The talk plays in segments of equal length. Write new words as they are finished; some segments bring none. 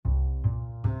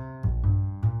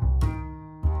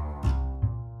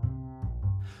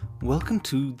Welcome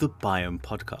to the Biome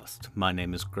Podcast. My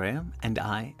name is Graham and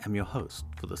I am your host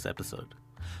for this episode.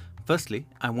 Firstly,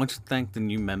 I want to thank the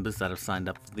new members that have signed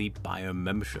up for the Biome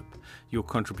membership. Your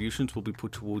contributions will be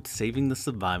put towards saving the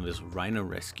survivors rhino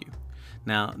rescue.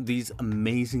 Now, these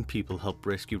amazing people help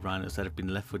rescue rhinos that have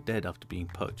been left for dead after being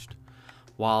poached.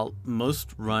 While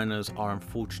most rhinos are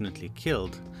unfortunately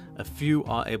killed, a few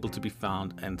are able to be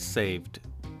found and saved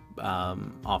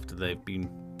after they've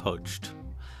been poached.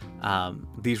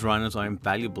 These rhinos are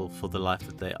invaluable for the life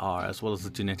that they are, as well as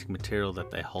the genetic material that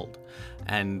they hold.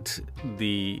 And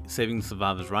the Saving the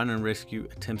Survivors Rhino Rescue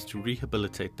attempts to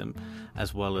rehabilitate them,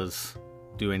 as well as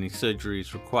do any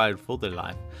surgeries required for their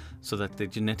life, so that their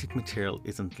genetic material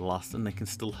isn't lost and they can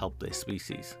still help their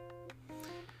species.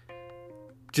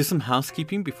 Just some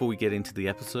housekeeping before we get into the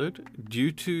episode.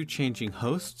 Due to changing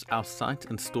hosts, our site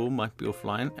and store might be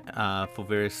offline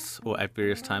at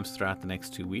various times throughout the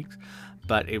next 2 weeks,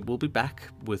 but it will be back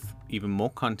with even more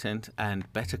content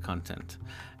and better content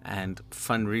and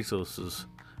fun resources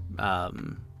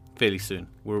fairly soon.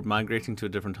 We're migrating to a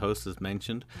different host as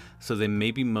mentioned, so there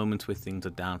may be moments where things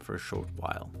are down for a short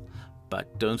while,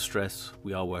 but don't stress,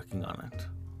 we are working on it.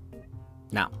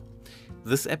 Now,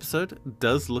 this episode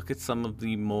does look at some of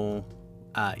the more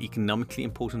economically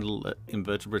important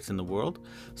invertebrates in the world.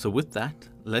 So with that,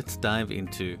 let's dive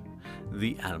into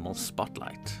the animal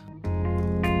spotlight.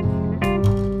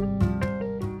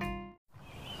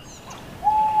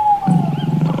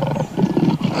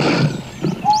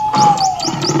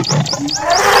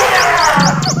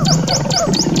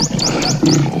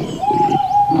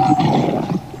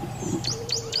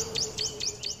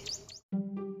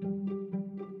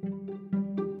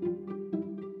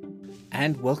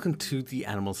 And welcome to the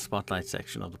Animal Spotlight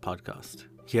section of the podcast.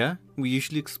 Here, we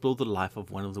usually explore the life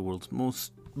of one of the world's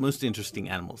most interesting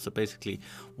animals. So basically,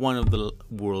 one of the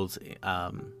world's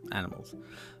animals.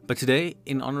 But today,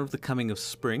 in honor of the coming of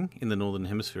spring, in the Northern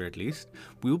Hemisphere at least,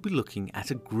 we will be looking at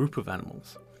a group of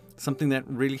animals. Something that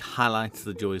really highlights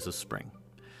the joys of spring.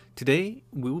 Today,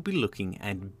 we will be looking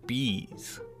at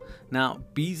bees. Now,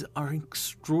 bees are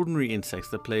extraordinary insects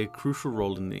that play a crucial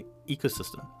role in the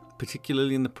ecosystem,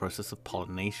 particularly in the process of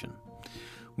pollination.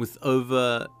 With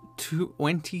over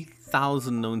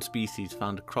 20,000 known species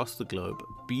found across the globe,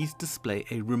 bees display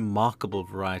a remarkable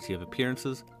variety of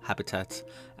appearances, habitats,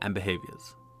 and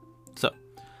behaviors. So,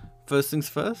 first things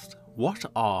first, what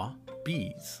are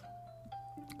bees?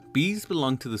 Bees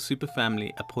belong to the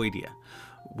superfamily Apoidea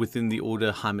within the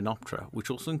order Hymenoptera, which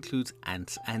also includes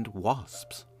ants and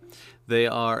wasps. They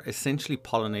are essentially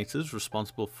pollinators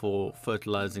responsible for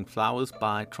fertilizing flowers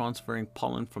by transferring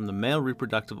pollen from the male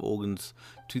reproductive organs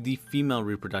to the female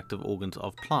reproductive organs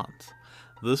of plants.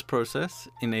 This process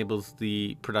enables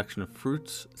the production of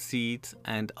fruits, seeds,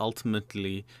 and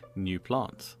ultimately new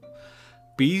plants.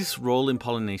 Bees' role in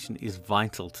pollination is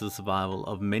vital to the survival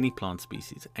of many plant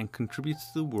species and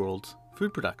contributes to the world's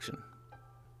food production.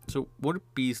 So what do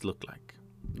bees look like?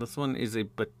 This one is a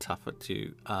bit tougher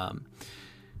to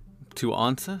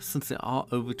answer, since there are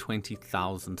over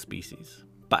 20,000 species.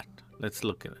 But let's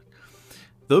look at it.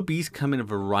 Though bees come in a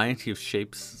variety of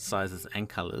shapes, sizes, and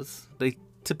colors, they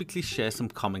typically share some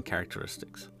common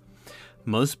characteristics.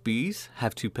 Most bees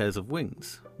have two pairs of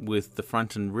wings, with the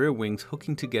front and rear wings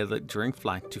hooking together during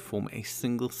flight to form a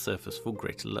single surface for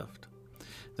greater lift.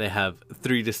 They have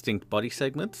three distinct body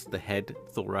segments: the head,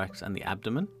 thorax, and the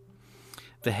abdomen.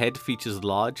 The head features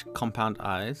large, compound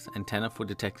eyes, antennae for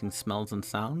detecting smells and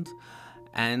sounds,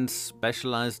 and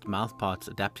specialized mouthparts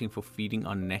adapting for feeding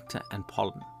on nectar and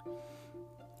pollen.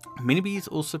 Many bees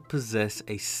also possess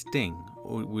a sting,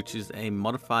 which is a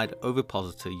modified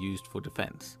ovipositor used for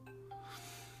defense.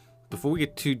 Before we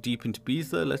get too deep into bees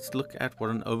though, let's look at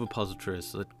what an ovipositor is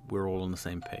so that we're all on the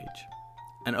same page.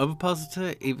 An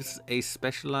ovipositor is a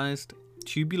specialized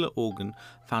tubular organ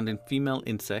found in female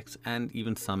insects and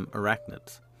even some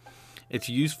arachnids. It's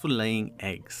used for laying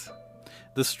eggs.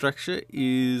 This structure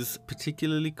is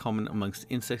particularly common amongst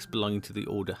insects belonging to the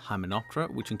order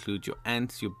Hymenoptera, which includes your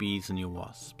ants, your bees, and your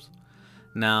wasps.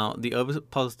 Now, the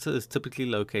ovipositor is typically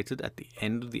located at the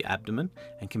end of the abdomen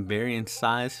and can vary in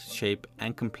size, shape,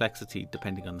 and complexity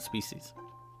depending on the species.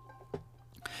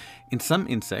 In some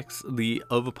insects, the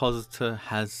ovipositor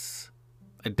has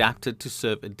adapted to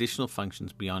serve additional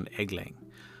functions beyond egg laying.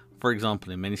 For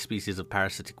example, in many species of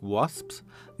parasitic wasps,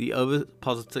 the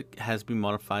ovipositor has been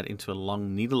modified into a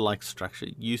long needle-like structure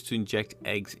used to inject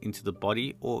eggs into the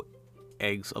body or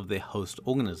eggs of their host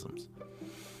organisms.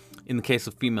 In the case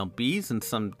of female bees and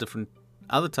some different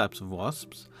other types of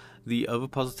wasps, the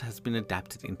ovipositor has been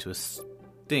adapted into a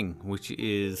sting, which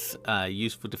is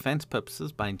used for defense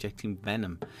purposes by injecting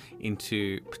venom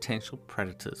into potential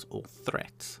predators or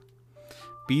threats.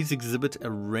 Bees exhibit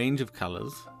a range of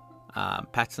colors,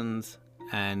 patterns,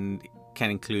 and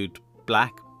can include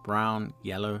black, brown,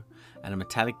 yellow, and a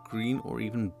metallic green or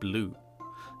even blue.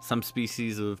 Some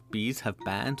species of bees have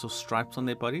bands or stripes on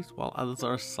their bodies, while others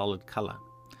are a solid color.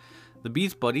 The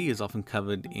bee's body is often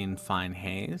covered in fine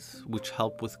hairs, which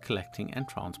help with collecting and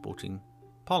transporting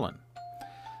pollen.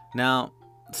 Now,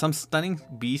 some stunning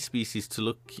bee species to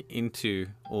look into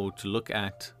or to look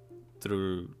at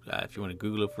through, if you want to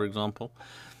Google it, for example,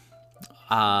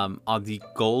 are the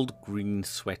gold-green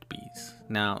sweat bees.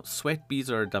 Now, sweat bees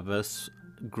are a diverse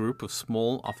group of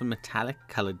small, often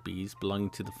metallic-colored bees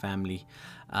belonging to the family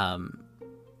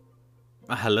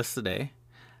Hallucidae.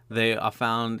 They are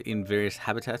found in various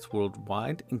habitats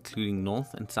worldwide, including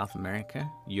North and South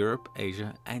America, Europe,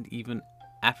 Asia, and even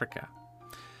Africa.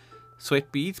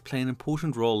 Sweat bees play an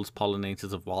important role as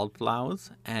pollinators of wildflowers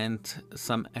and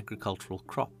some agricultural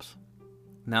crops.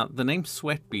 Now, the name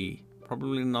sweat bee,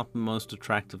 probably not the most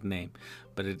attractive name,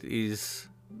 but it is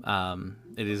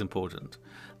important.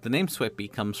 The name sweat bee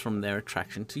comes from their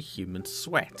attraction to human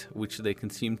sweat, which they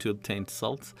consume to obtain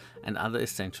salts and other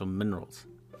essential minerals.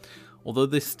 Although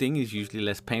this sting is usually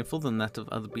less painful than that of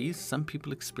other bees, some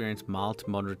people experience mild to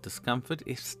moderate discomfort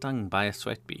if stung by a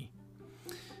sweat bee.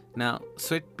 Now,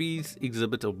 sweat bees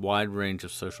exhibit a wide range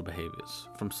of social behaviors,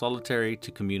 from solitary to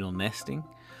communal nesting.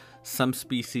 Some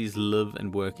species live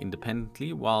and work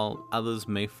independently, while others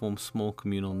may form small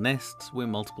communal nests where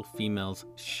multiple females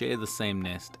share the same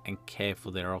nest and care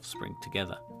for their offspring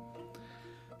together.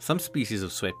 Some species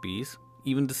of sweat bees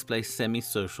even display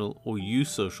semi-social or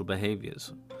eusocial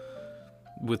behaviors,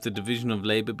 with the division of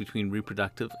labor between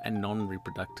reproductive and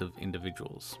non-reproductive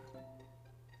individuals.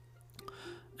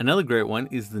 Another great one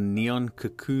is the neon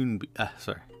cuckoo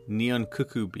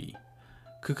bee.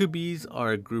 Cuckoo bees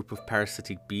are a group of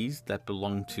parasitic bees that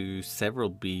belong to several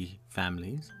bee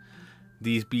families.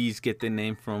 These bees get their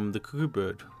name from the cuckoo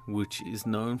bird, which is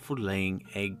known for laying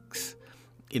eggs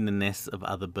in the nests of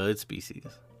other bird species.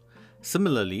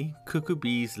 Similarly, cuckoo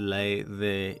bees lay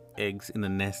their eggs in the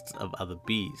nests of other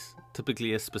bees,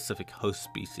 typically a specific host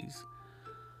species.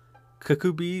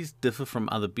 Cuckoo bees differ from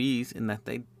other bees in that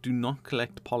they do not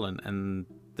collect pollen and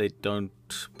they don't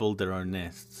build their own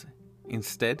nests.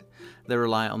 Instead, they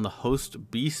rely on the host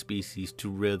bee species to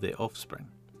rear their offspring.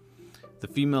 The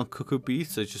female cuckoo bee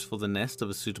searches for the nest of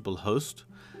a suitable host,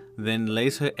 then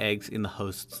lays her eggs in the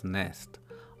host's nest,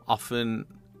 often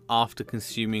after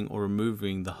consuming or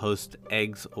removing the host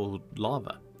eggs or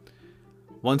larvae.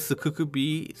 Once the cuckoo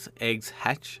bee's eggs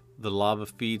hatch, the larva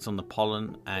feeds on the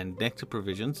pollen and nectar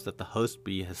provisions that the host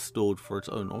bee has stored for its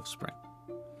own offspring.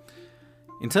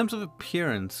 In terms of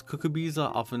appearance, cuckoo bees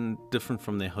are often different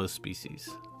from their host species.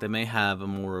 They may have a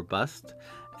more robust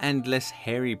and less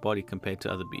hairy body compared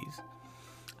to other bees,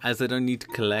 as they don't need to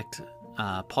collect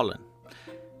pollen.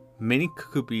 Many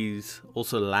cuckoo bees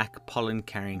also lack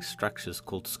pollen-carrying structures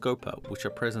called scopa, which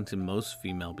are present in most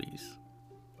female bees.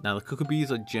 Now, the cuckoo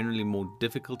bees are generally more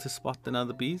difficult to spot than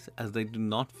other bees, as they do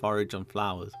not forage on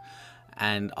flowers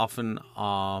and often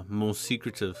are more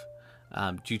secretive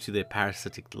due to their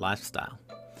parasitic lifestyle.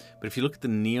 But if you look at the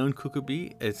neon cuckoo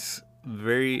bee, it's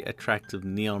very attractive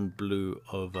neon blue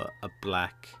over a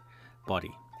black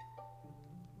body.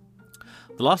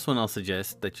 The last one I'll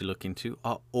suggest that you look into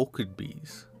are orchid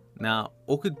bees. Now,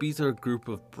 orchid bees are a group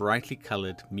of brightly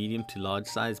colored, medium to large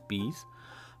sized bees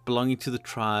belonging to the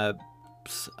tribes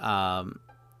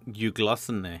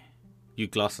Euglossinae,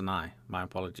 my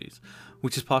apologies,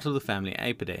 which is part of the family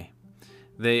Apidae.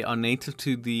 They are native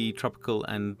to the tropical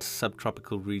and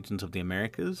subtropical regions of the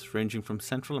Americas, ranging from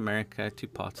Central America to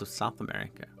parts of South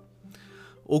America.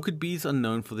 Orchid bees are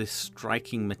known for their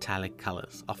striking metallic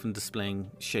colors, often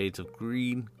displaying shades of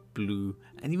green, blue,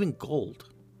 and even gold.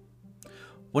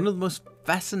 One of the most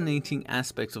fascinating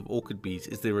aspects of orchid bees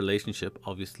is their relationship,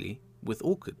 obviously, with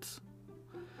orchids.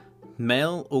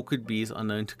 Male orchid bees are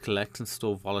known to collect and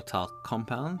store volatile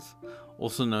compounds,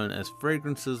 also known as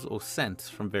fragrances or scents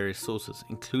from various sources,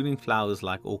 including flowers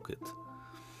like orchids.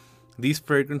 These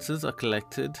fragrances are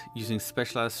collected using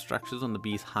specialized structures on the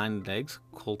bee's hind legs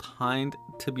called hind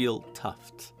tibial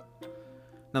tufts.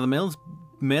 Now, the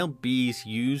male bees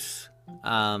use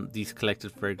these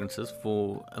collected fragrances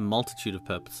for a multitude of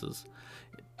purposes,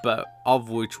 but of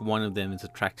which one of them is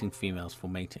attracting females for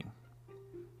mating.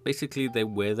 Basically, they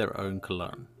wear their own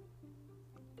cologne.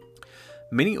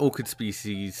 Many orchid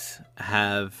species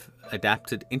have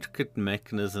adapted intricate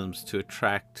mechanisms to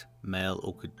attract male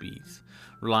orchid bees,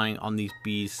 relying on these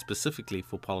bees specifically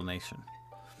for pollination.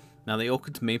 Now, the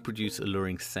orchids may produce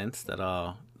alluring scents that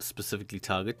are specifically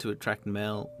targeted to attract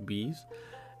male bees,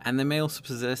 and they may also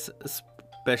possess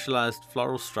specialized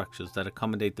floral structures that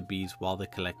accommodate the bees while they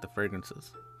collect the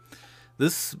fragrances.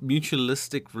 This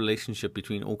mutualistic relationship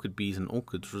between orchid bees and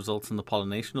orchids results in the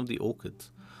pollination of the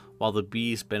orchids, while the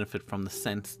bees benefit from the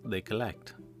scents they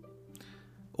collect.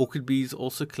 Orchid bees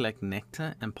also collect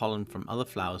nectar and pollen from other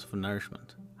flowers for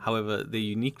nourishment. However, their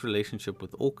unique relationship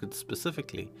with orchids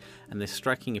specifically and their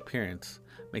striking appearance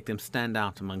make them stand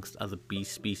out amongst other bee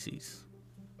species.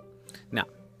 Now,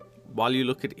 while you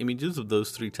look at images of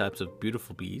those three types of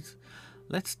beautiful bees,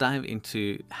 let's dive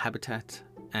into habitat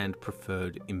and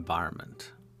preferred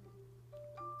environment.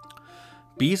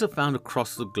 Bees are found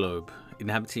across the globe,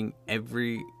 inhabiting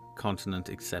every continent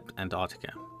except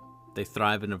Antarctica. They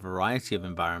thrive in a variety of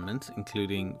environments,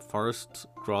 including forests,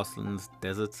 grasslands,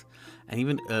 deserts, and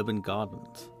even urban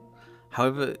gardens.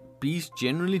 However, bees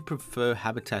generally prefer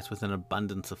habitats with an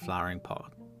abundance of flowering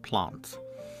plants,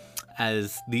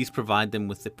 as these provide them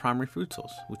with their primary food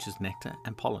source, which is nectar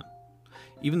and pollen.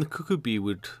 Even the cuckoo bee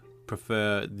would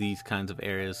prefer these kinds of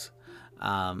areas,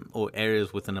 or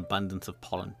areas with an abundance of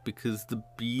pollen, because the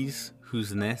bees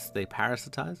whose nests they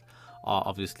parasitize are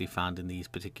obviously found in these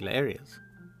particular areas.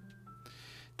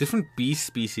 Different bee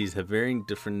species have varying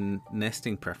different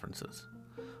nesting preferences.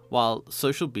 While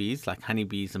social bees like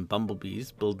honeybees and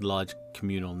bumblebees build large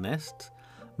communal nests,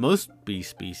 most bee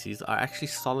species are actually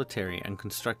solitary and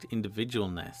construct individual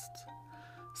nests.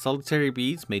 Solitary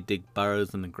bees may dig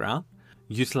burrows in the ground,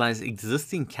 utilize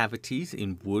existing cavities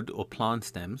in wood or plant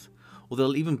stems, or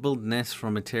they'll even build nests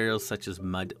from materials such as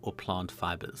mud or plant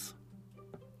fibers.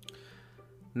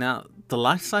 Now, the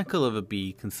life cycle of a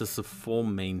bee consists of 4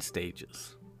 main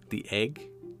stages: the egg,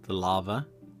 the larva,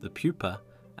 the pupa,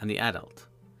 and the adult.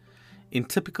 In a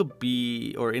typical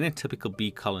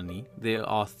bee colony, there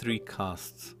are 3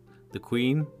 castes: the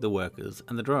queen, the workers,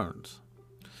 and the drones.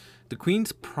 The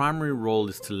queen's primary role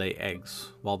is to lay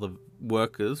eggs, while the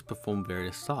workers perform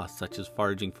various tasks such as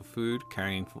foraging for food,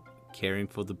 caring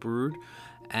for the brood,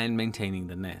 and maintaining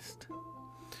the nest.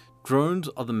 Drones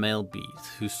are the male bees,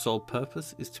 whose sole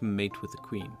purpose is to mate with the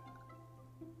queen.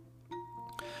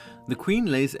 The queen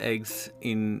lays eggs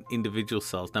in individual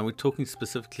cells. Now we're talking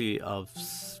specifically of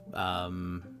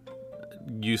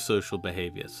eusocial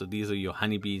behavior. So these are your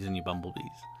honeybees and your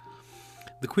bumblebees.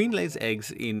 The queen lays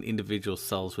eggs in individual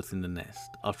cells within the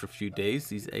nest. After a few days,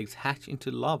 these eggs hatch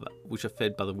into larvae, which are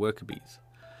fed by the worker bees.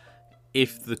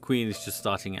 If the queen is just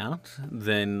starting out,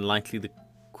 then likely the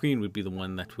queen would be the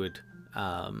one that would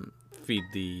feed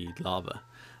the larvae.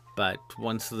 But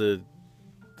once the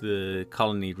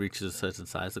colony reaches a certain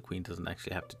size, the queen doesn't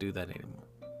actually have to do that anymore.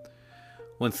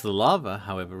 Once the larvae,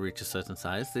 however, reach a certain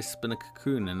size, they spin a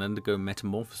cocoon and undergo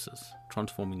metamorphosis,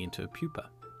 transforming into a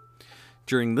pupa.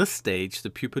 During this stage,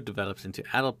 the pupa develops into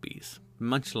adult bees,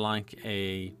 much like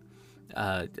a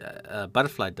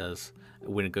butterfly does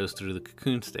when it goes through the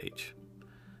cocoon stage.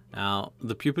 Now,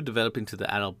 the pupa develop into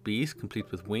the adult bees, complete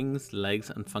with wings,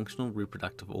 legs, and functional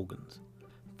reproductive organs.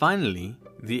 Finally,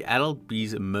 the adult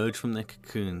bees emerge from their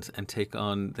cocoons and take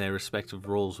on their respective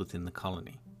roles within the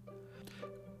colony.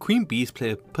 Queen bees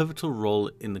play a pivotal role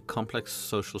in the complex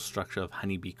social structure of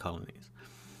honeybee colonies.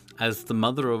 As the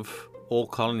mother of all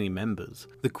colony members,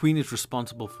 the queen is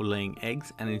responsible for laying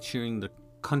eggs and ensuring the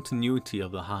continuity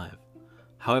of the hive.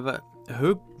 However,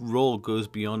 her role goes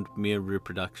beyond mere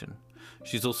reproduction.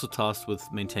 She's also tasked with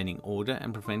maintaining order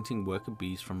and preventing worker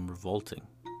bees from revolting.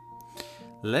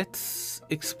 Let's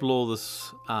explore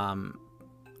this a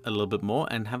little bit more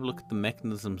and have a look at the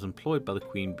mechanisms employed by the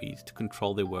queen bees to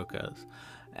control their workers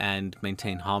and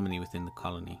maintain harmony within the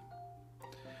colony.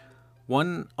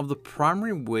 One of the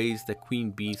primary ways that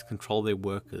queen bees control their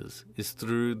workers is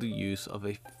through the use of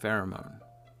a pheromone.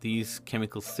 These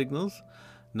chemical signals,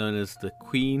 known as the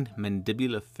queen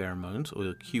mandibular pheromones, or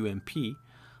the QMP,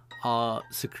 are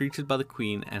secreted by the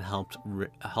queen and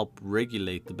help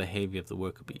regulate the behavior of the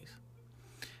worker bees.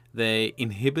 They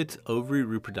inhibit ovary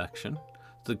reproduction.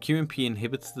 The QMP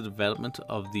inhibits the development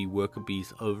of the worker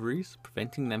bee's ovaries,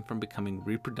 preventing them from becoming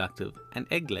reproductive and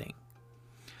egg laying.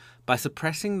 By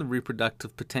suppressing the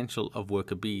reproductive potential of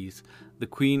worker bees, the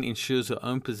queen ensures her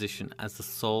own position as the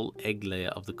sole egg layer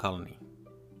of the colony.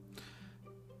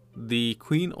 The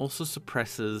queen also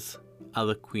suppresses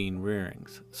other queen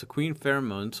rearings. So queen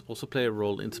pheromones also play a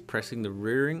role in suppressing the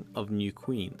rearing of new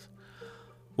queens.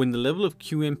 When the level of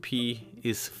QMP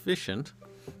is sufficient,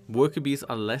 worker bees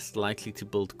are less likely to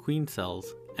build queen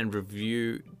cells and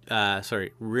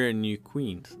rear new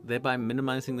queens, thereby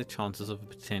minimizing the chances of a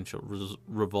potential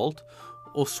revolt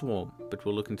or swarm, but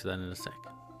we'll look into that in a sec.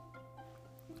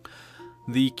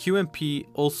 The QMP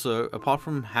also, apart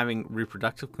from having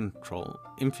reproductive control,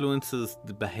 influences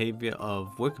the behavior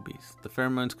of worker bees. The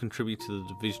pheromones contribute to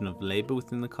the division of labor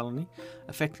within the colony,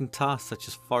 affecting tasks such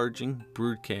as foraging,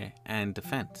 brood care, and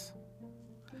defense.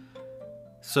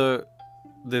 So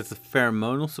there's the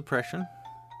pheromonal suppression,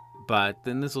 but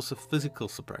then there's also physical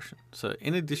suppression. So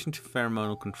in addition to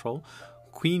pheromonal control,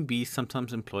 queen bees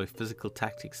sometimes employ physical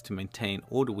tactics to maintain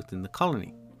order within the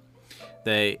colony.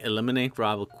 They eliminate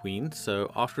rival queens,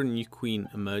 so after a new queen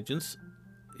emerges,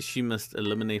 she must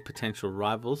eliminate potential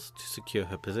rivals to secure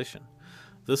her position.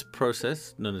 This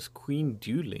process, known as queen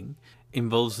dueling,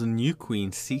 involves the new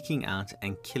queen seeking out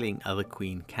and killing other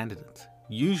queen candidates,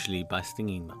 usually by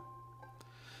stinging them.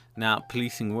 Now,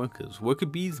 policing workers. Worker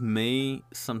bees may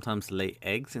sometimes lay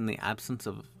eggs in the absence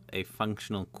of a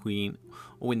functional queen,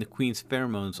 or when the queen's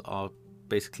pheromones are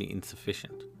basically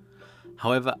insufficient.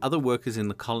 However, other workers in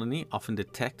the colony often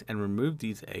detect and remove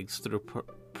these eggs through a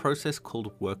process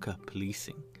called worker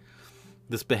policing.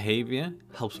 This behavior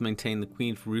helps maintain the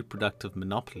queen's reproductive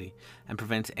monopoly and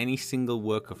prevents any single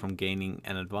worker from gaining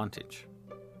an advantage.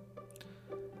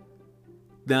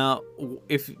 Now,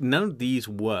 if none of these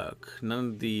work,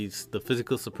 the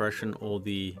physical suppression or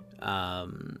the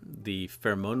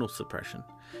pheromonal suppression,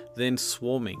 then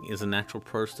swarming is a natural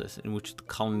process in which the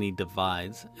colony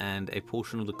divides and a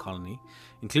portion of the colony,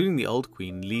 including the old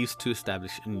queen, leaves to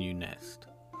establish a new nest.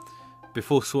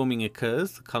 Before swarming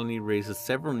occurs, the colony raises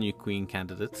several new queen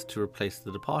candidates to replace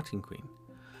the departing queen.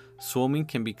 Swarming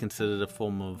can be considered a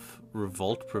form of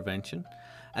revolt prevention,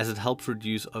 as it helps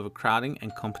reduce overcrowding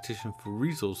and competition for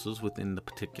resources within the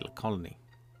particular colony.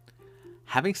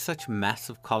 Having such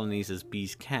massive colonies as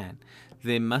bees can,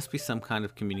 there must be some kind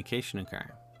of communication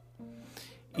occurring,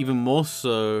 even more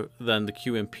so than the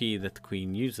QMP that the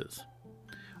queen uses.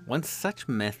 One such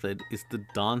method is the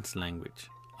dance language,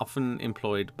 often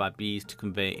employed by bees to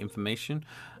convey information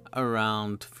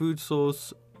around food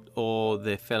source or to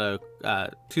their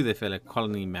fellow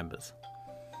colony members.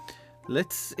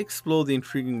 Let's explore the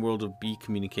intriguing world of bee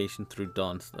communication through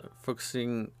dance, though,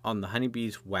 focusing on the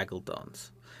honeybee's waggle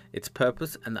dance, its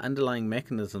purpose, and the underlying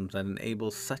mechanisms that enable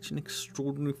such an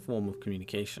extraordinary form of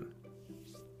communication.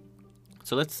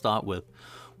 So let's start with,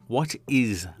 what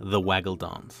is the waggle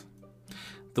dance?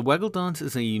 The waggle dance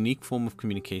is a unique form of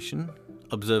communication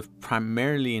observed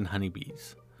primarily in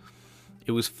honeybees.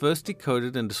 It was first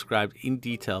decoded and described in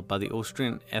detail by the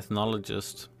Austrian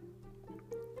ethnologist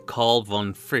Carl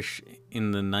von Frisch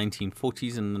in the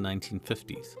 1940s and the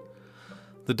 1950s.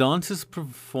 The dance is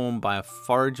performed by a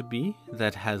forager bee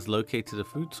that has located a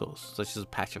food source, such as a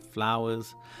patch of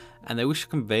flowers, and they wish to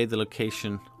convey the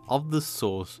location of the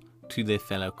source to their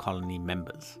fellow colony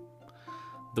members.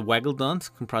 The waggle dance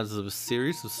comprises of a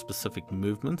series of specific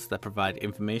movements that provide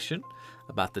information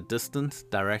about the distance,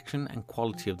 direction, and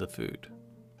quality of the food.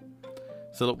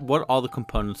 So what are the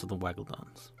components of the waggle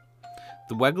dance?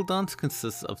 The waggle dance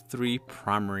consists of three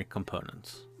primary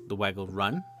components: the waggle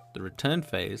run, the return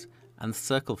phase, and the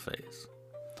circle phase.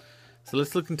 So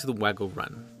let's look into the waggle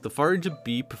run. The forager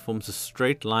bee performs a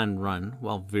straight line run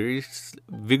while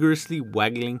vigorously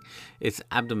waggling its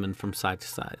abdomen from side to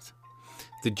side.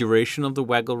 The duration of the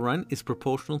waggle run is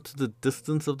proportional to the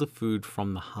distance of the food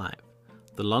from the hive.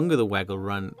 The longer the waggle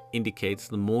run indicates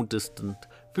the more distant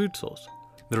food source.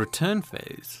 The return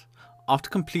phase. After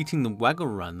completing the waggle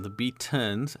run, the bee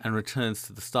turns and returns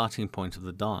to the starting point of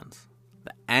the dance.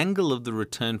 The angle of the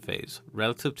return phase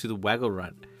relative to the waggle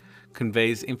run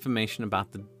conveys information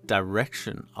about the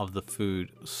direction of the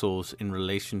food source in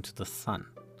relation to the sun.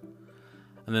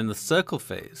 And then the circle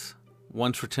phase.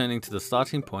 Once returning to the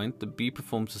starting point, the bee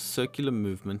performs a circular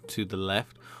movement to the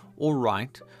left or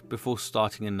right before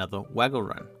starting another waggle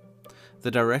run. The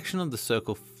direction of the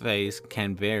circle phase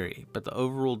can vary, but the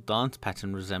overall dance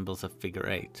pattern resembles a figure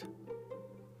 8.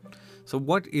 So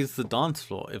what is the dance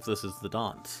floor if this is the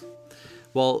dance?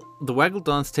 Well, the waggle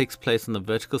dance takes place on the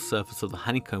vertical surface of the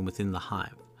honeycomb within the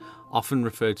hive, often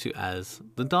referred to as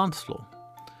the dance floor.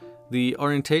 The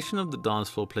orientation of the dance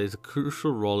floor plays a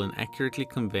crucial role in accurately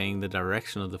conveying the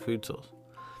direction of the food source.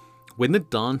 When the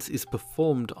dance is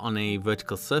performed on a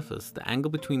vertical surface, the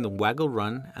angle between the waggle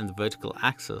run and the vertical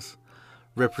axis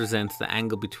represents the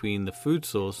angle between the food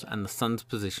source and the sun's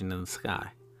position in the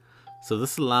sky. So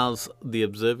this allows the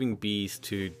observing bees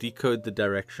to decode the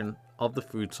direction of the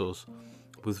food source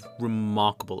with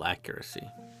remarkable accuracy.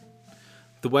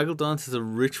 The waggle dance is a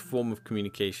rich form of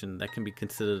communication that can be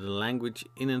considered a language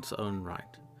in its own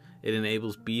right. It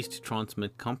enables bees to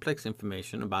transmit complex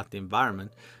information about the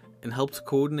environment and helps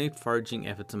coordinate foraging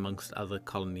efforts amongst other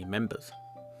colony members.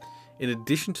 In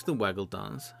addition to the waggle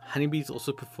dance, honeybees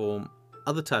also perform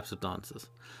other types of dances,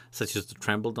 such as the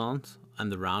tremble dance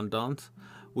and the round dance,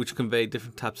 which convey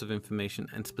different types of information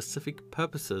and specific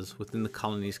purposes within the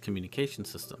colony's communication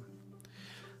system.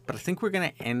 But I think we're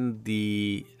going to end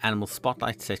the animal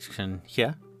spotlight section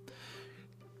here.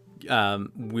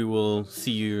 We will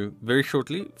see you very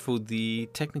shortly for the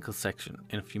technical section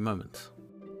in a few moments.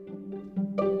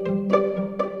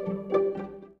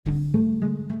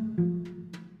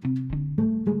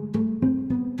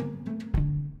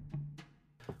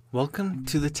 Welcome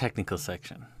to the technical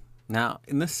section. Now,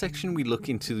 in this section, we look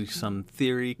into some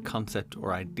theory, concept,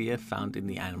 or idea found in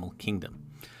the animal kingdom.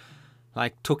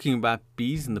 Like talking about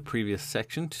bees in the previous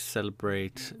section to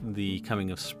celebrate the coming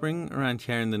of spring around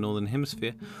here in the Northern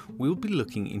Hemisphere, we'll be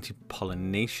looking into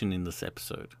pollination in this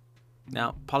episode.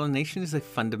 Now, pollination is a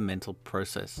fundamental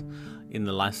process in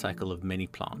the life cycle of many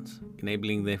plants,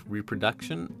 enabling their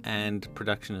reproduction and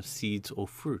production of seeds or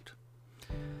fruit.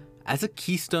 As a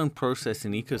keystone process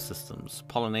in ecosystems,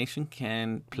 pollination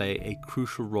can play a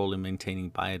crucial role in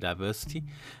maintaining biodiversity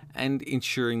and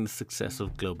ensuring the success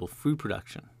of global food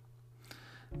production.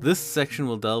 This section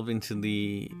will delve into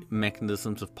the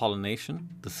mechanisms of pollination,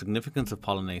 the significance of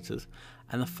pollinators,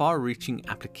 and the far-reaching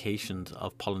applications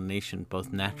of pollination, in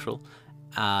both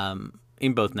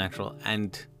natural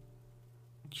and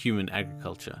human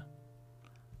agriculture.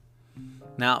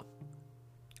 Now,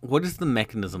 what is the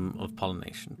mechanism of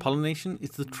pollination? Pollination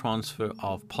is the transfer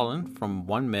of pollen from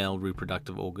one male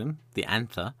reproductive organ, the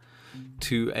anther,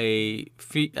 to a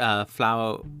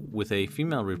flower with a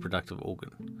female reproductive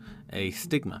organ, a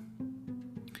stigma.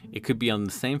 It could be on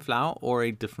the same flower or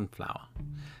a different flower.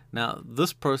 Now,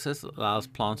 this process allows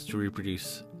plants to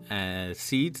reproduce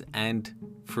seeds and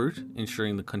fruit,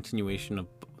 ensuring the continuation of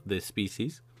their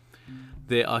species.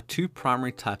 There are two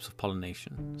primary types of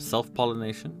pollination: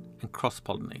 self-pollination and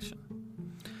cross-pollination.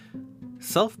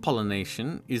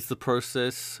 Self-pollination is the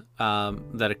process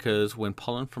that occurs when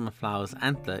pollen from a flower's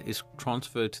anther is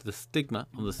transferred to the stigma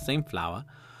of the same flower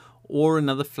or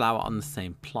another flower on the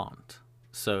same plant.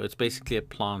 So it's basically a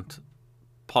plant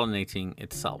pollinating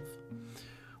itself.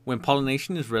 When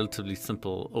pollination is relatively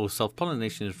simple, or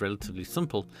self-pollination is relatively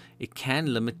simple, it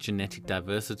can limit genetic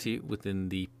diversity within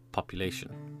the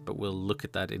population, but we'll look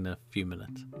at that in a few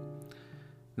minutes.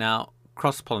 Now,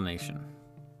 cross-pollination.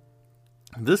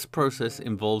 This process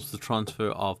involves the transfer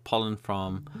of pollen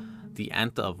from the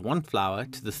anther of one flower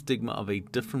to the stigma of a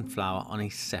different flower on a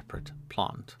separate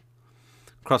plant.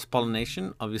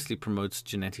 Cross-pollination obviously promotes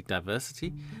genetic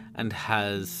diversity and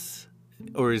is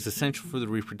essential for the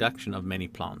reproduction of many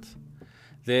plants.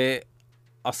 There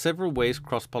are several ways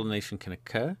cross-pollination can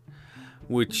occur,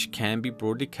 which can be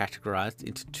broadly categorized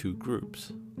into two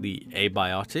groups: the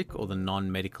abiotic or the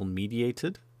non-medical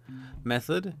mediated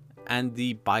method, and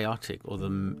the biotic or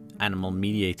the animal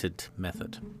mediated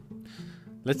method.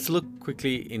 Let's look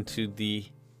quickly into the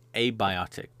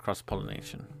abiotic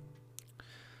cross-pollination.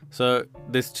 So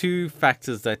there's two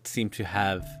factors that seem to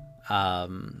have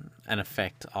an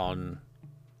effect on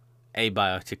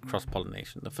abiotic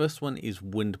cross-pollination. The first one is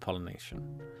wind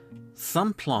pollination.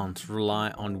 Some plants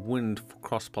rely on wind for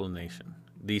cross-pollination.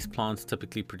 These plants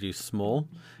typically produce small,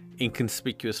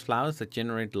 inconspicuous flowers that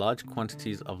generate large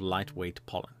quantities of lightweight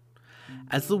pollen.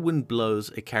 As the wind blows,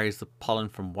 it carries the pollen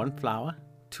from one flower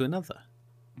to another.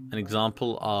 An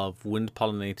example of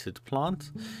wind-pollinated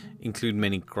plants include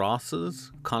many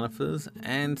grasses, conifers,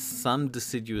 and some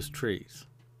deciduous trees.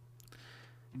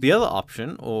 The other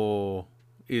option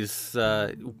is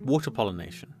water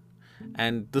pollination.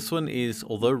 And this one is,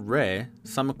 although rare,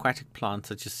 some aquatic plants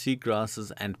such as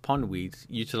seagrasses and pondweeds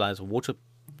utilize water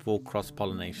for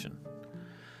cross-pollination.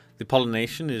 The pollen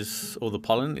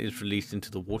is released into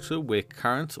the water where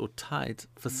currents or tides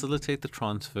facilitate the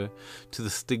transfer to the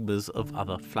stigmas of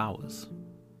other flowers.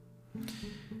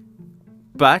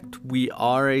 But we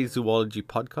are a zoology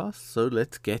podcast, so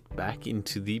let's get back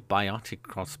into the biotic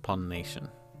cross-pollination.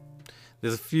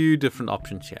 There's a few different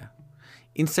options here.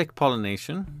 Insect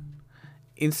pollination.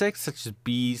 Insects such as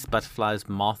bees, butterflies,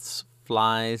 moths,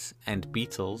 flies, and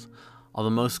beetles are the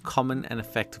most common and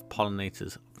effective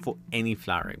pollinators for any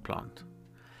flowering plant.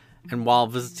 And while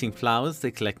visiting flowers, they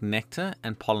collect nectar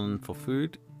and pollen for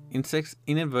food. Insects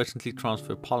inadvertently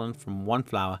transfer pollen from one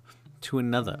flower to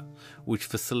another, which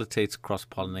facilitates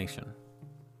cross-pollination.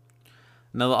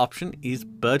 Another option is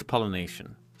bird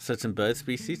pollination. Certain bird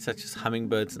species, such as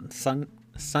hummingbirds and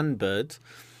sunbirds,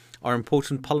 are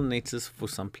important pollinators for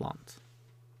some plants,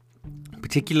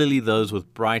 particularly those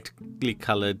with brightly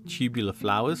colored tubular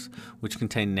flowers which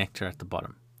contain nectar at the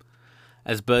bottom.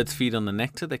 As birds feed on the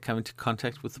nectar, they come into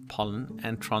contact with the pollen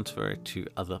and transfer it to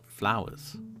other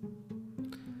flowers.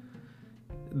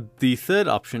 The third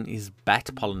option is bat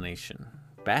pollination.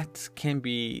 Bats can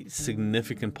be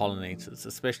significant pollinators,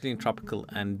 especially in tropical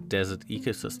and desert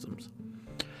ecosystems.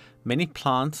 Many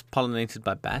plants pollinated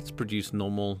by bats produce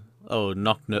nocturnal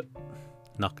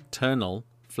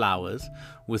flowers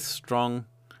with strong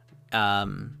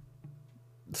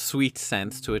sweet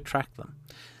scents to attract them.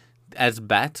 As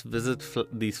bats visit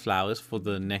these flowers for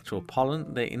the nectar or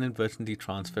pollen, they inadvertently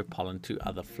transfer pollen to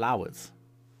other flowers.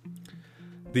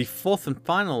 The fourth and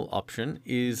final option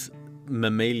is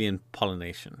mammalian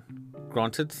pollination.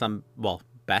 Granted,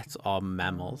 bats are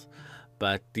mammals,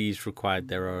 but these require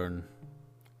their own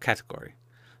category.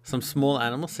 Some small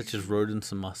animals, such as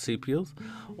rodents and marsupials,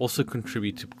 also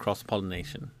contribute to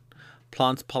cross-pollination.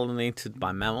 Plants pollinated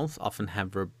by mammals often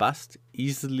have robust,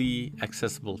 easily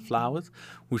accessible flowers,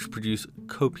 which produce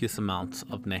copious amounts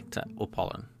of nectar or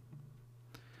pollen.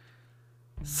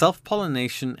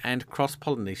 Self-pollination and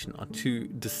cross-pollination are two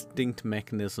distinct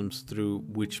mechanisms through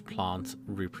which plants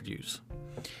reproduce.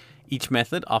 Each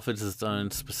method offers its own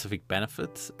specific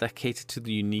benefits that cater to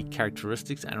the unique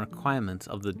characteristics and requirements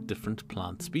of the different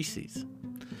plant species.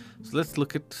 So let's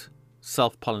look at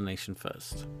self-pollination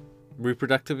first.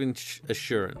 Reproductive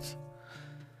assurance.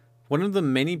 One of the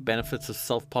many benefits of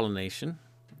self-pollination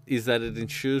is that it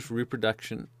ensures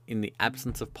reproduction in the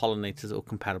absence of pollinators or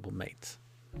compatible mates.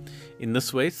 In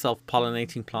this way,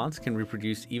 self-pollinating plants can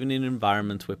reproduce even in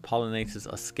environments where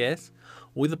pollinators are scarce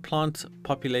or the plant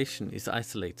population is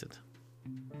isolated.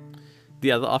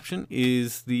 The other option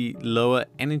is the lower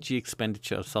energy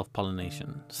expenditure of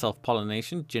self-pollination.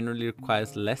 Self-pollination generally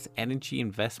requires less energy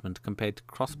investment compared to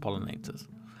cross-pollinators.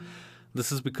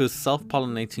 This is because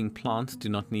self-pollinating plants do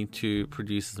not need to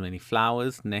produce as many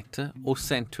flowers, nectar, or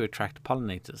scent to attract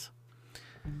pollinators,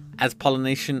 as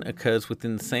pollination occurs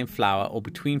within the same flower or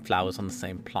between flowers on the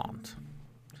same plant.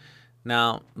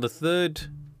 Now, the third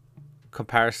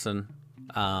comparison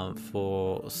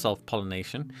for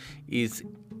self-pollination is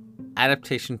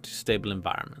adaptation to stable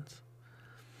environments.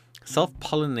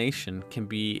 Self-pollination can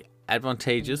be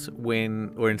advantageous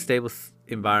in stable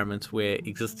environments where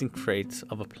existing traits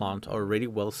of a plant are already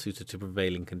well suited to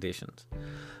prevailing conditions.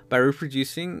 By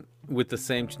reproducing with the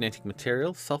same genetic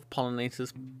material,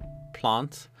 self-pollinators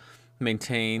plants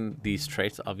maintain these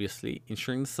traits, obviously,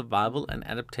 ensuring the survival and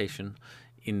adaptation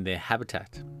in their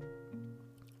habitat.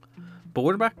 But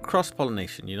what about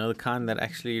cross-pollination? The kind that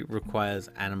actually requires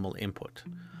animal input.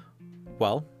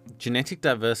 Well, genetic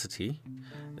diversity,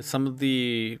 some of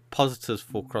the positives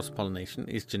for cross-pollination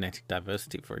is genetic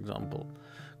diversity, for example.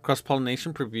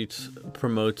 Cross-pollination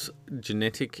promotes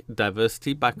genetic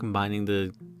diversity by combining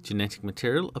the genetic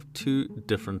material of two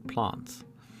different plants,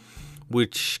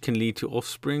 which can lead to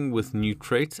offspring with new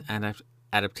traits and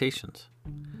adaptations.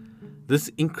 This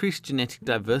increased genetic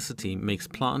diversity makes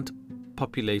plant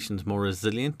populations more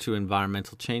resilient to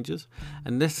environmental changes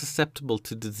and less susceptible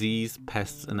to disease,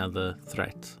 pests, and other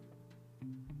threats.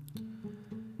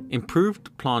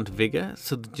 Improved plant vigor,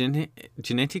 so the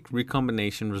genetic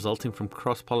recombination resulting from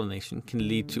cross-pollination can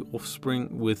lead to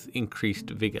offspring with increased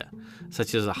vigor,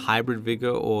 such as a hybrid vigor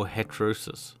or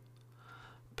heterosis.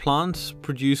 Plants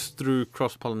produced through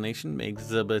cross-pollination may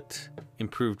exhibit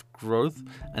improved growth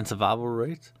and survival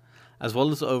rates, as well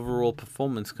as overall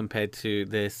performance compared to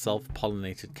their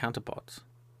self-pollinated counterparts.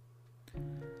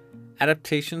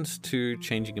 Adaptations to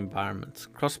changing environments.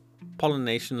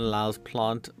 Cross-pollination allows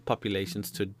plant populations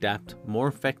to adapt more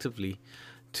effectively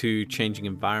to changing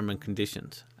environment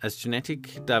conditions. As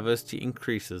genetic diversity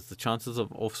increases, the chances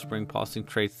of offspring passing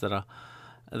traits that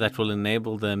will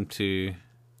enable them to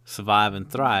survive and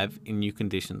thrive in new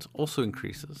conditions also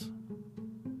increases.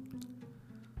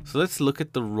 So let's look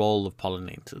at the role of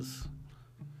pollinators.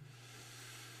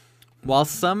 While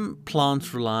some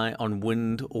plants rely on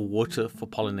wind or water for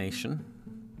pollination,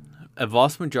 a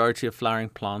vast majority of flowering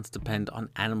plants depend on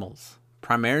animals,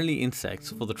 primarily insects,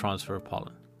 for the transfer of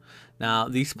pollen. Now,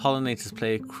 these pollinators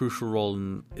play a crucial role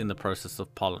in the process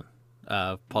of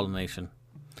pollination.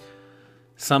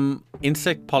 Some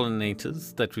insect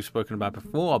pollinators that we've spoken about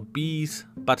before are bees,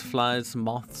 butterflies,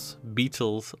 moths,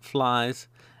 beetles, flies,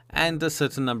 and a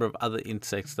certain number of other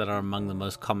insects that are among the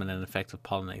most common and effective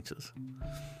pollinators.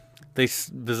 They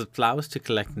visit flowers to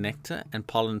collect nectar and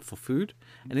pollen for food,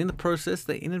 and in the process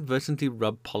they inadvertently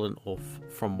rub pollen off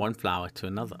from one flower to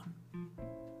another.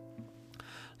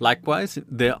 Likewise,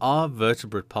 there are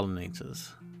vertebrate pollinators.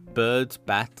 Birds,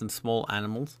 bats, and small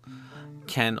animals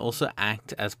can also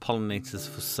act as pollinators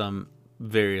for some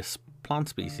various plant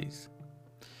species.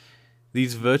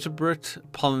 These vertebrate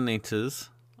pollinators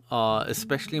are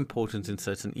especially important in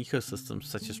certain ecosystems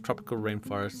such as tropical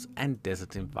rainforests and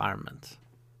desert environments.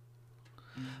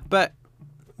 But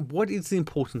what is the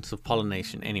importance of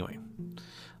pollination anyway?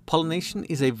 Pollination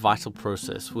is a vital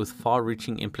process with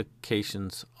far-reaching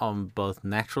implications on both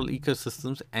natural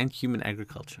ecosystems and human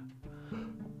agriculture.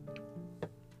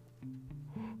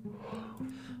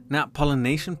 Now,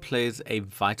 pollination plays a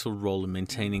vital role in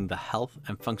maintaining the health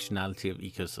and functionality of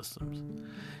ecosystems.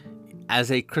 As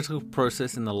a critical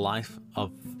process in the life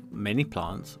of many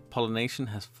plants, pollination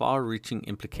has far-reaching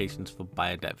implications for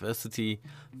biodiversity,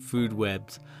 food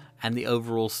webs, and the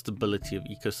overall stability of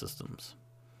ecosystems.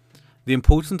 The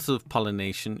importance of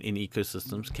pollination in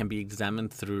ecosystems can be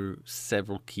examined through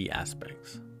several key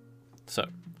aspects. So,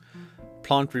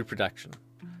 plant reproduction.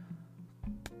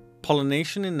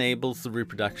 Pollination enables the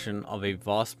reproduction of a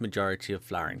vast majority of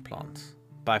flowering plants.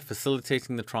 By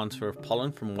facilitating the transfer of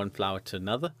pollen from one flower to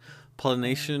another,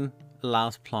 pollination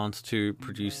allows plants to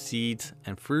produce seeds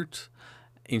and fruit,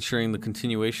 ensuring the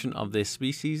continuation of their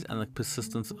species and the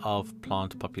persistence of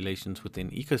plant populations within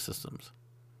ecosystems.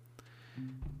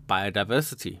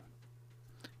 Biodiversity.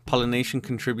 Pollination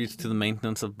contributes to the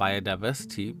maintenance of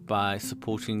biodiversity by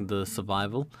supporting the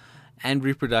survival and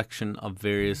reproduction of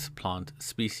various plant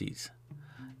species.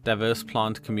 Diverse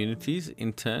plant communities,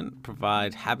 in turn,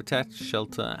 provide habitat,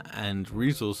 shelter, and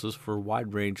resources for a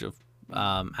wide range of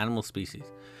animal species,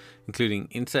 including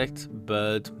insects,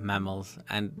 birds, mammals,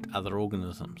 and other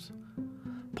organisms.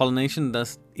 Pollination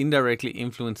thus indirectly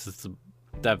influences the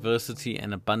diversity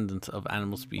and abundance of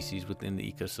animal species within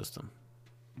the ecosystem.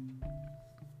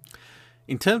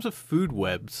 In terms of food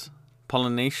webs,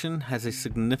 pollination has a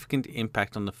significant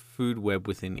impact on the food web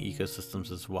within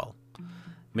ecosystems as well.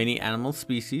 Many animal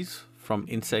species, from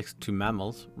insects to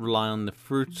mammals, rely on the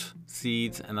fruit,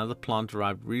 seeds, and other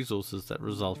plant-derived resources that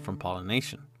result from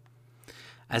pollination.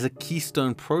 As a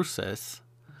keystone process,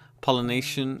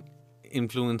 pollination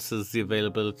influences the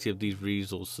availability of these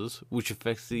resources, which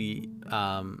affects the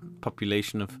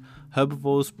population of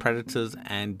herbivores, predators,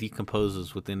 and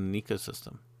decomposers within an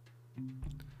ecosystem.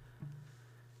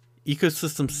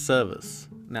 Ecosystem service.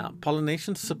 Now,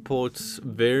 pollination supports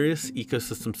various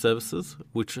ecosystem services,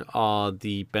 which are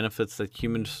the benefits that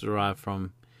humans derive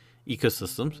from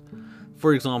ecosystems.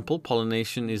 For example,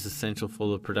 pollination is essential for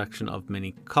the production of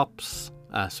many crops,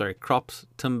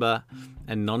 timber,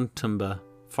 and non-timber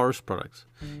forest products,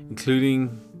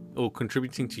 including or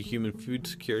contributing to human food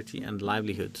security and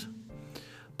livelihoods.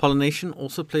 Pollination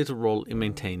also plays a role in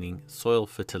maintaining soil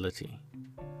fertility.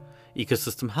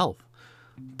 Ecosystem health.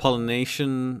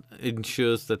 Pollination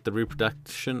ensures that the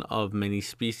reproduction of many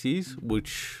species, in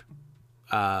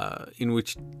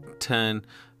which turn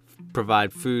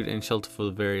provide food and shelter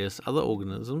for various other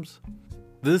organisms.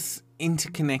 This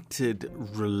interconnected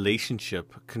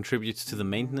relationship contributes to the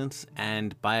maintenance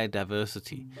and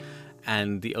biodiversity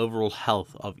and the overall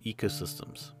health of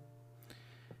ecosystems.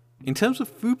 In terms of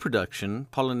food production,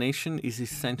 pollination is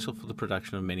essential for the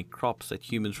production of many crops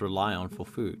that humans rely on for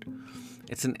food.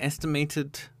 It is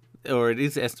estimated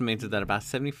that about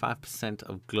 75%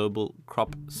 of global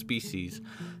crop species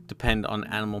depend on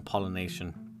animal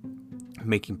pollination,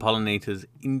 making pollinators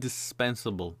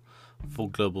indispensable for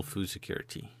global food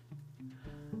security.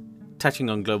 Touching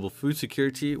on global food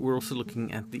security, we're also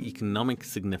looking at the economic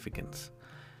significance.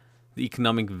 The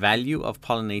economic value of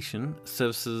pollination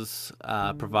services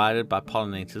provided by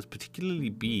pollinators, particularly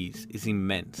bees, is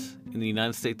immense. In the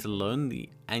United States alone, the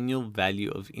annual value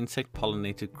of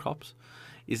insect-pollinated crops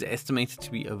is estimated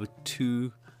to be over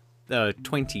 $20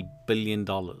 billion.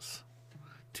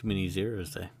 Too many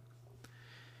zeros there.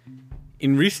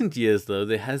 In recent years, though,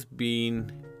 there has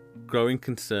been growing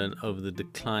concern over the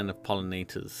decline of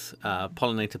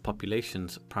pollinator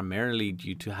populations, primarily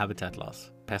due to habitat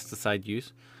loss, pesticide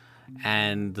use,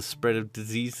 and the spread of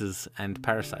diseases and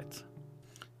parasites.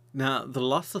 Now, the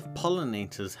loss of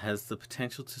pollinators has the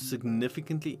potential to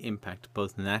significantly impact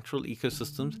both natural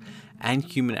ecosystems and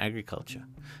human agriculture.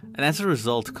 And as a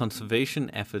result, conservation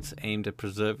efforts aimed at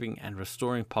preserving and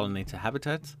restoring pollinator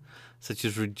habitats, such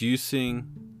as reducing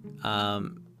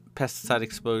pesticide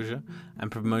exposure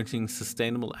and promoting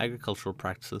sustainable agricultural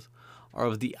practices, are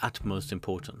of the utmost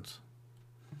importance.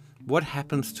 What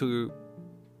happens to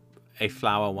a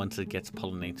flower once it gets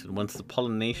pollinated, once the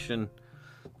pollination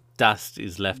dust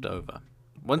is left over?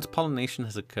 Once pollination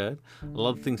has occurred, a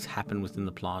lot of things happen within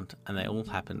the plant, and they all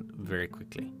happen very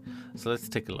quickly. So let's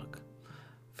take a look.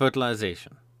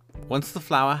 Fertilization. Once the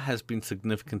flower has been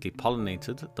significantly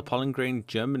pollinated, the pollen grain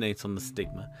germinates on the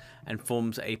stigma and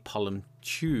forms a pollen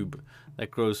tube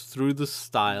that grows through the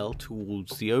style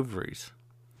towards the ovaries.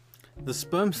 The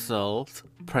sperm cells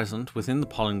present within the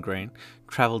pollen grain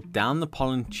travel down the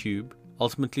pollen tube,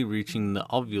 ultimately reaching the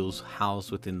ovules housed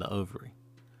within the ovary.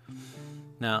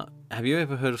 Now, have you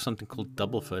ever heard of something called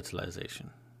double fertilization?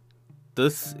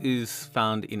 This is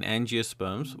found in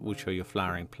angiosperms, which are your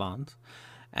flowering plants,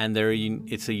 and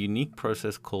it's a unique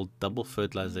process called double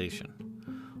fertilization.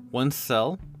 One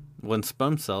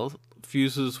sperm cell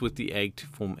fuses with the egg to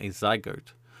form a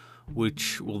zygote,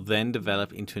 which will then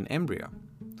develop into an embryo.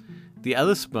 The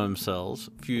other sperm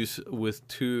cells fuse with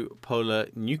two polar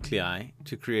nuclei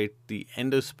to create the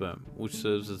endosperm, which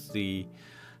serves as the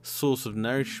source of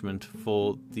nourishment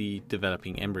for the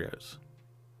developing embryos.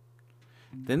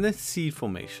 Then there's seed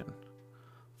formation.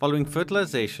 Following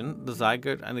fertilization, the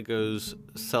zygote undergoes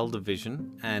cell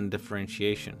division and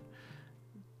differentiation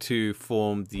to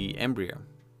form the embryo,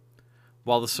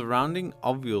 while the surrounding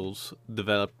ovules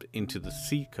develop into the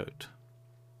seed coat.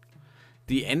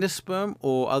 The endosperm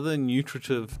or other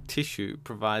nutritive tissue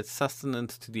provides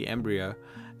sustenance to the embryo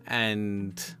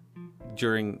and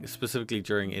specifically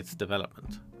during its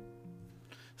development.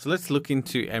 So let's look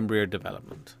into embryo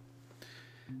development.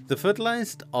 The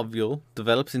fertilized ovule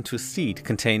develops into a seed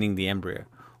containing the embryo,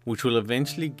 which will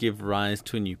eventually give rise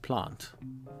to a new plant.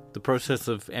 The process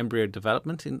of embryo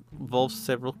development involves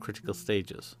several critical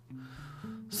stages.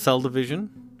 Cell division,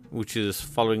 which is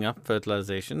following up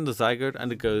fertilization. The zygote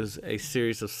undergoes a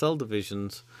series of cell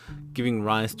divisions, giving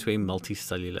rise to a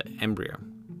multicellular embryo.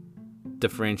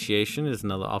 Differentiation is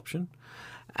another option.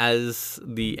 As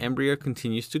the embryo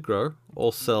continues to grow,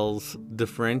 all cells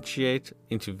differentiate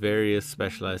into various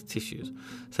specialized tissues,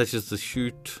 such as the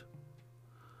shoot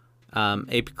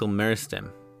apical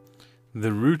meristem,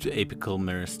 the root apical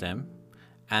meristem,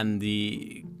 and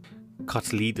the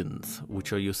cotyledons,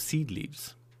 which are your seed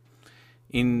leaves.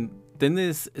 Then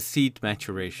there's seed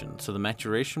maturation. So the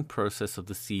maturation process of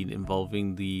the seed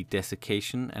involving the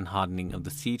desiccation and hardening of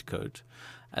the seed coat,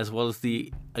 as well as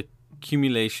the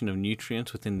accumulation of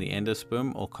nutrients within the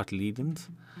endosperm or cotyledons.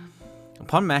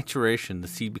 Upon maturation, the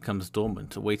seed becomes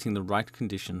dormant, awaiting the right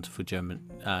conditions for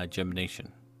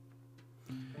germination.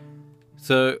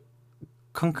 So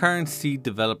concurrent seed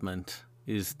development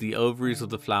is the ovaries of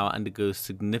the flower undergoes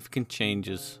significant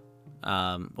changes,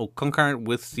 or concurrent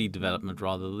with seed development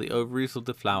rather, the ovaries of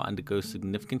the flower undergo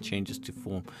significant changes to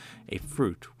form a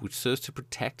fruit, which serves to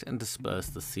protect and disperse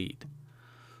the seed.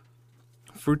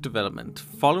 Fruit development.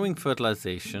 Following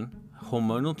fertilization,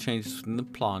 hormonal changes within the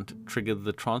plant trigger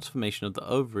the transformation of the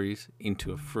ovaries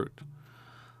into a fruit.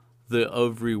 The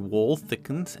ovary wall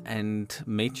thickens and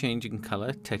may change in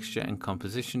color, texture, and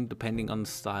composition depending on the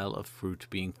style of fruit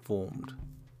being formed.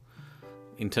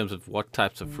 In terms of what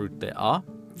types of fruit there are,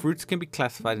 fruits can be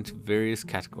classified into various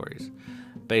categories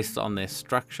based on their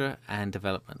structure and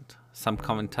development. Some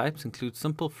common types include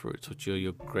simple fruits, which are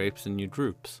your grapes and your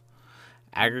drupes,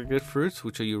 aggregate fruits,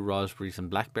 which are your raspberries and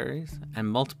blackberries, and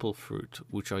multiple fruit,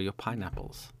 which are your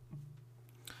pineapples.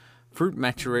 Fruit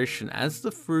maturation. As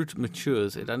the fruit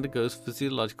matures, it undergoes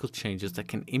physiological changes that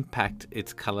can impact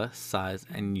its color, size,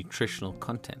 and nutritional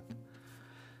content.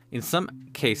 In some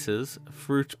cases,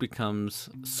 fruit becomes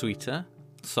sweeter,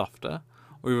 softer,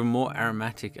 or even more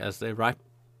aromatic as they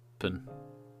ripen,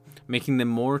 making them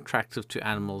more attractive to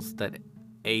animals that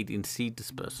aid in seed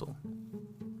dispersal.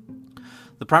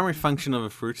 The primary function of a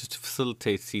fruit is to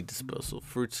facilitate seed dispersal.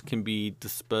 Fruits can be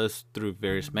dispersed through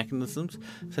various mechanisms,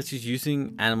 such as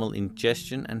using animal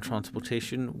ingestion and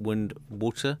transportation, wind,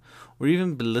 water, or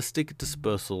even ballistic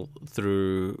dispersal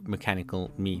through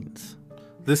mechanical means.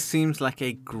 This seems like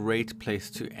a great place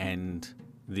to end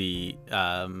the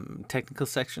technical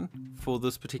section for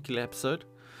this particular episode.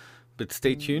 But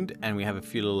stay tuned, and we have a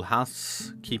few little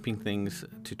housekeeping things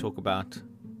to talk about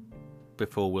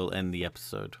before we'll end the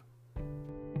episode.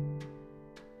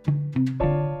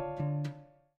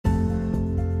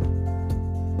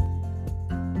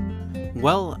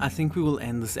 Well, I think we will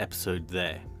end this episode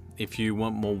there. If you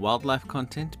want more wildlife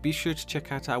content, be sure to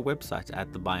check out our website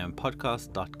at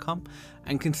thebiomepodcast.com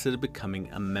and consider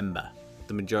becoming a member.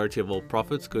 The majority of all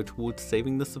profits go towards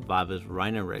Saving the Survivors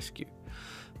Rhino Rescue.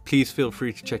 Please feel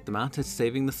free to check them out at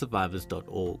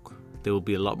savingthesurvivors.org. There will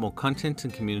be a lot more content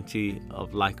and community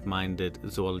of like-minded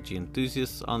zoology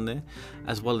enthusiasts on there,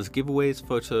 as well as giveaways,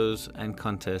 photos and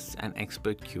contests, and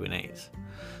expert Q&As.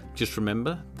 Just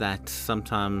remember that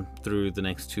sometime through the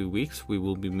next 2 weeks we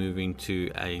will be moving to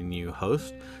a new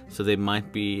host, so there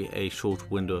might be a short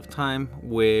window of time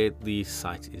where the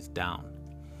site is down.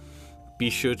 Be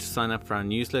sure to sign up for our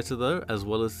newsletter though, as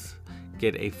well as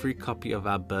get a free copy of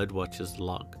our Birdwatchers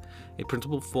log, a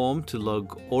printable form to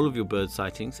log all of your bird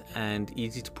sightings and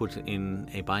easy to put in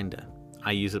a binder.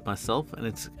 I use it myself and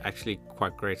it's actually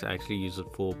quite great. I actually use it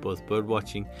for both bird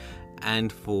watching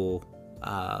and for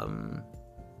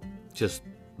just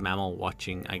mammal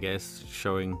watching, I guess,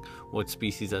 showing what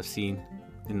species I've seen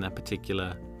in that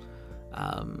particular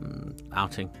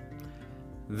outing.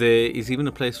 There is even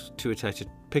a place to attach a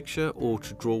picture or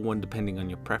to draw one depending on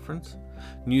your preference.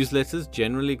 Newsletters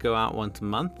generally go out once a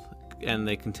month and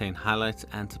they contain highlights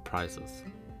and surprises.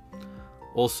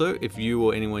 Also, if you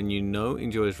or anyone you know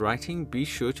enjoys writing, be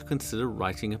sure to consider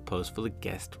writing a post for the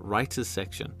guest writers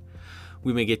section.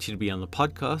 We may get you to be on the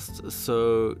podcast,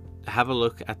 so have a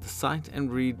look at the site and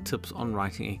read tips on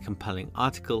writing a compelling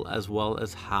article, as well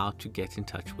as how to get in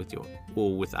touch with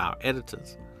with our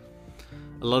editors.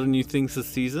 A lot of new things this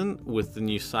season, with the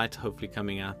new site hopefully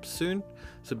coming out soon,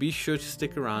 so be sure to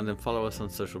stick around and follow us on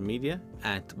social media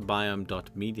at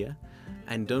biome.media.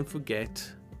 And don't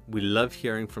forget, we love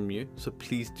hearing from you, so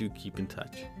please do keep in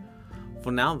touch.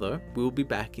 For now though, we'll be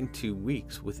back in 2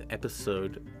 weeks with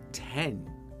episode 10.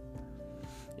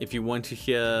 If you want to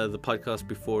hear the podcast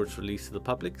before it's released to the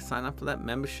public, sign up for that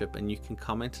membership and you can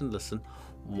comment and listen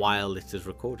while it is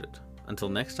recorded. Until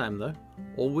next time though,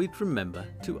 always remember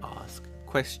to ask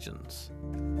questions.